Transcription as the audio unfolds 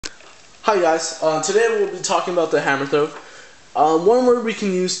Hi guys, today we'll be talking about the hammer throw. One word we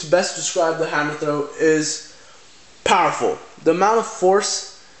can use to best describe the hammer throw is powerful. The amount of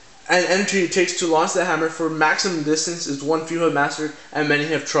force and energy it takes to launch the hammer for maximum distance is one few have mastered and many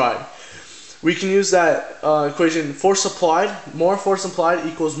have tried. We can use that equation, more force applied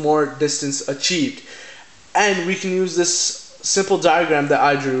equals more distance achieved. And we can use this simple diagram that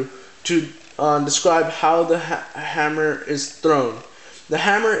I drew to describe how the hammer is thrown. The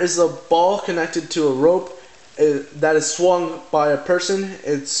hammer is a ball connected to a rope that is swung by a person.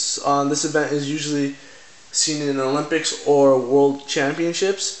 This event is usually seen in the Olympics or World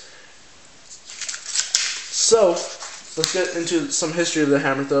Championships. So let's get into some history of the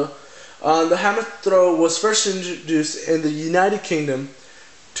hammer throw. The hammer throw was first introduced in the United Kingdom,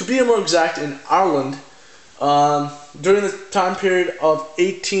 to be more exact in Ireland, during the time period of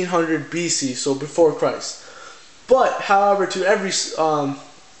 1800 BC, so before Christ. But, however, to every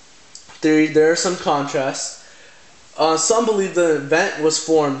theory, there are some contrasts. Some believe the event was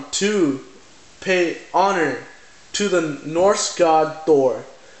formed to pay honor to the Norse god Thor.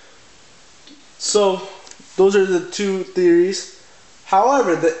 So, those are the two theories.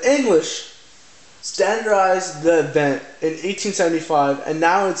 However, the English standardized the event in 1875, and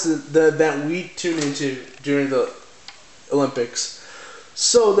now it's the event we tune into during the Olympics.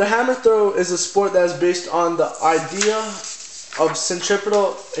 So the hammer throw is a sport that is based on the idea of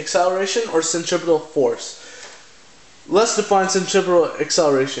centripetal acceleration or centripetal force. Let's define centripetal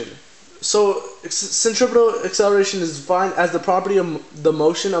acceleration. So centripetal acceleration is defined as the property of the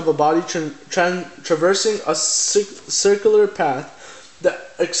motion of a body traversing a circular path. The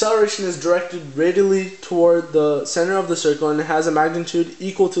acceleration is directed radially toward the center of the circle and has a magnitude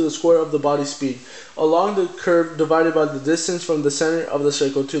equal to the square of the body's speed along the curve divided by the distance from the center of the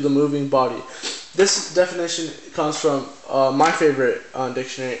circle to the moving body. This definition comes from my favorite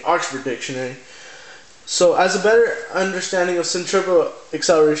dictionary, Oxford Dictionary. So as a better understanding of centripetal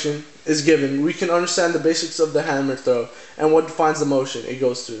acceleration is given, we can understand the basics of the hammer throw and what defines the motion it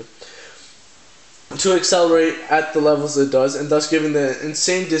goes through to accelerate at the levels it does, and thus giving the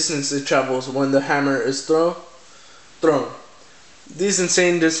insane distance it travels when the hammer is thrown. These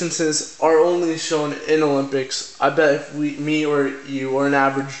insane distances are only shown in Olympics. I bet if me or you or an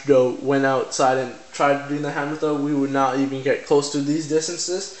average Joe went outside and tried doing the hammer throw, we would not even get close to these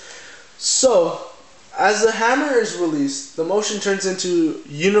distances. So, as the hammer is released, the motion turns into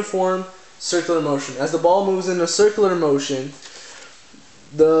uniform circular motion. As the ball moves in a circular motion,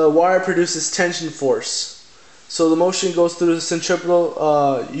 the wire produces tension force. So the motion goes through the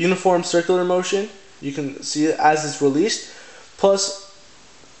centripetal uniform circular motion. You can see it as it's released. Plus,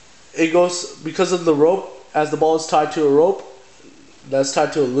 it goes because of the rope. As the ball is tied to a rope that's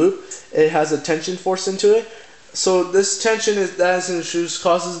tied to a loop, it has a tension force into it. So this tension that is introduced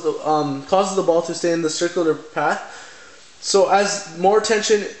causes the ball to stay in the circular path. So as more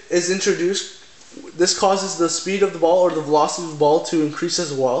tension is introduced, this causes the speed of the ball or the velocity of the ball to increase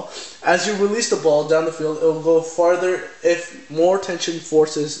as well. As you release the ball down the field, it will go farther if more tension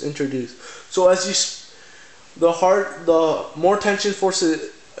force is introduced. So as the more tension force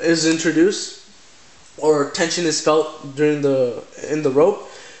is introduced, or tension is felt in the rope,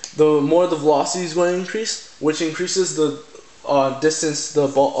 the more the velocity is going to increase, which increases the distance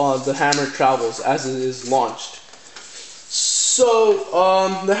the hammer travels as it is launched. So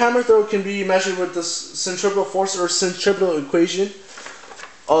the hammer throw can be measured with the centripetal force or centripetal equation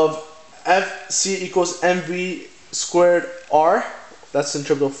of Fc equals mv squared r, that's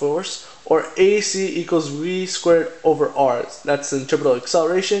centripetal force, or AC equals v squared over r, that's centripetal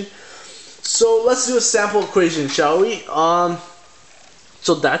acceleration. So let's do a sample equation, shall we?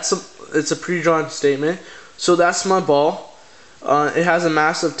 So it's a pre-drawn statement. So that's my ball. It has a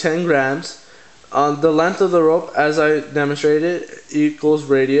mass of 10 grams. The length of the rope, as I demonstrated, equals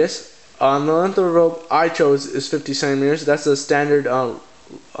radius. The length of the rope I chose is 50 centimeters. That's the standard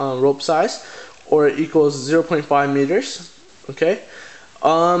rope size, or it equals 0.5 meters. Okay.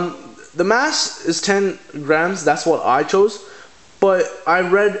 The mass is 10 grams. That's what I chose. But I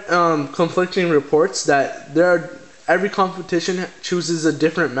read conflicting reports that every competition chooses a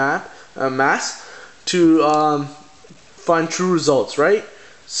different mass to find true results, right?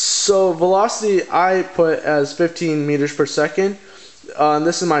 So velocity I put as 15 meters per second.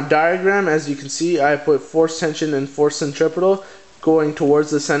 This is my diagram. As you can see, I put force tension and force centripetal going towards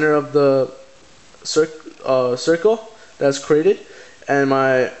the center of the circle that's created, and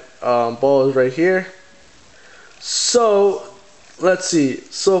my ball is right here. So let's see.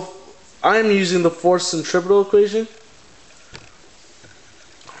 So I'm using the force centripetal equation.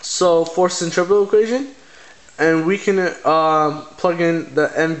 So force centripetal equation and we can plug in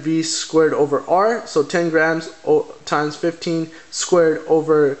the mv squared over r, so 10 grams times 15 squared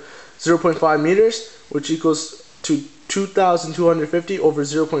over 0.5 meters, which equals to 2,250 over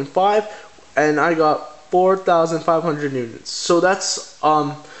 0.5, and I got 4,500 newtons. So that's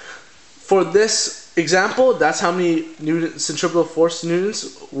for this example, that's how many centripetal force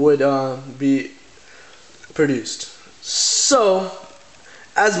newtons would be produced. So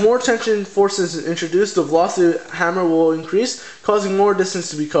as more tension force is introduced, the velocity of the hammer will increase, causing more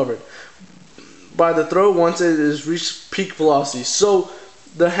distance to be covered by the throw once it has reached peak velocity. So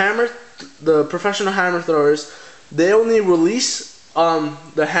the professional hammer throwers, they only release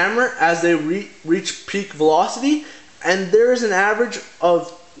the hammer as they reach peak velocity, and there is an average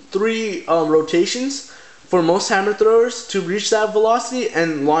of 3 rotations for most hammer throwers to reach that velocity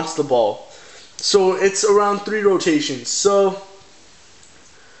and launch the ball. So it's around 3 rotations. So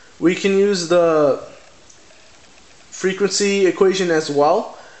we can use the frequency equation as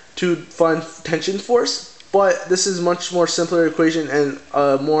well to find tension force, but this is much more simpler equation and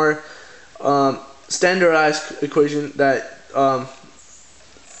a more standardized equation that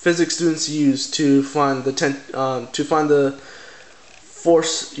physics students use to find the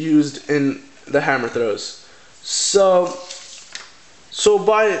force used in the hammer throws. So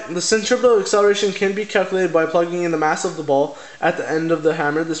by the centripetal acceleration can be calculated by plugging in the mass of the ball at the end of the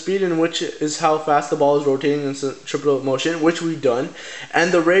hammer, the speed in which is how fast the ball is rotating in centripetal motion, which we've done,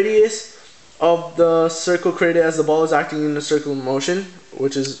 and the radius of the circle created as the ball is acting in a circular motion,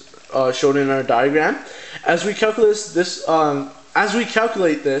 which is shown in our diagram. As we calculate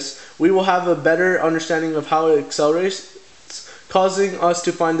this, we will have a better understanding of how it accelerates, causing us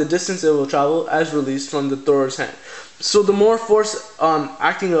to find the distance it will travel as released from the thrower's hand. So the more force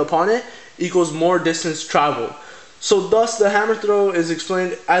acting upon it equals more distance traveled. So thus the hammer throw is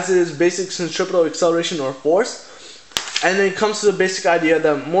explained as it is basic centripetal acceleration or force, and then it comes to the basic idea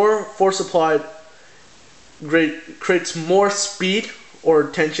that more force applied creates more speed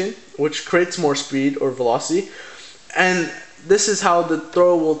or tension, which creates more speed or velocity, and this is how the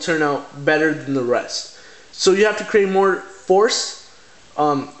throw will turn out better than the rest. So you have to create more force,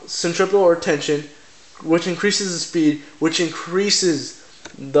 centripetal or tension, which increases the speed, which increases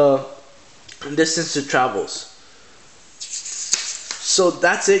the distance it travels. So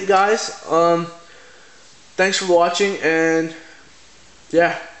that's it, guys. Thanks for watching, and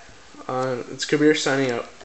yeah, it's Kabir signing out.